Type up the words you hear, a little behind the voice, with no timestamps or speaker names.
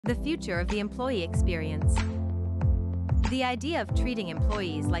The future of the employee experience. The idea of treating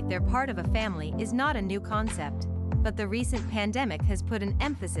employees like they're part of a family is not a new concept, but the recent pandemic has put an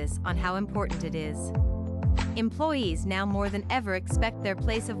emphasis on how important it is. Employees now more than ever expect their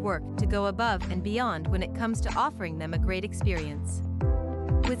place of work to go above and beyond when it comes to offering them a great experience.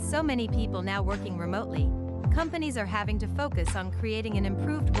 With so many people now working remotely, companies are having to focus on creating an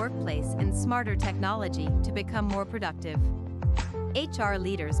improved workplace and smarter technology to become more productive. HR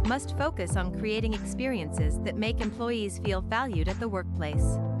leaders must focus on creating experiences that make employees feel valued at the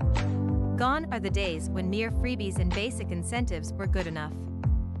workplace. Gone are the days when mere freebies and basic incentives were good enough.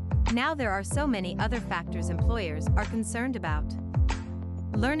 Now there are so many other factors employers are concerned about.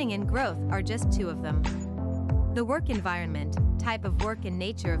 Learning and growth are just two of them. The work environment, type of work and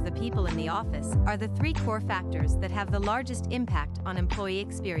nature of the people in the office are the three core factors that have the largest impact on employee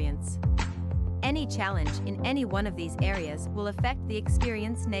experience. Any challenge in any one of these areas will affect the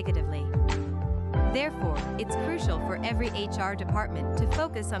experience negatively. Therefore, it's crucial for every HR department to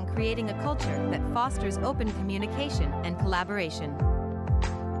focus on creating a culture that fosters open communication and collaboration.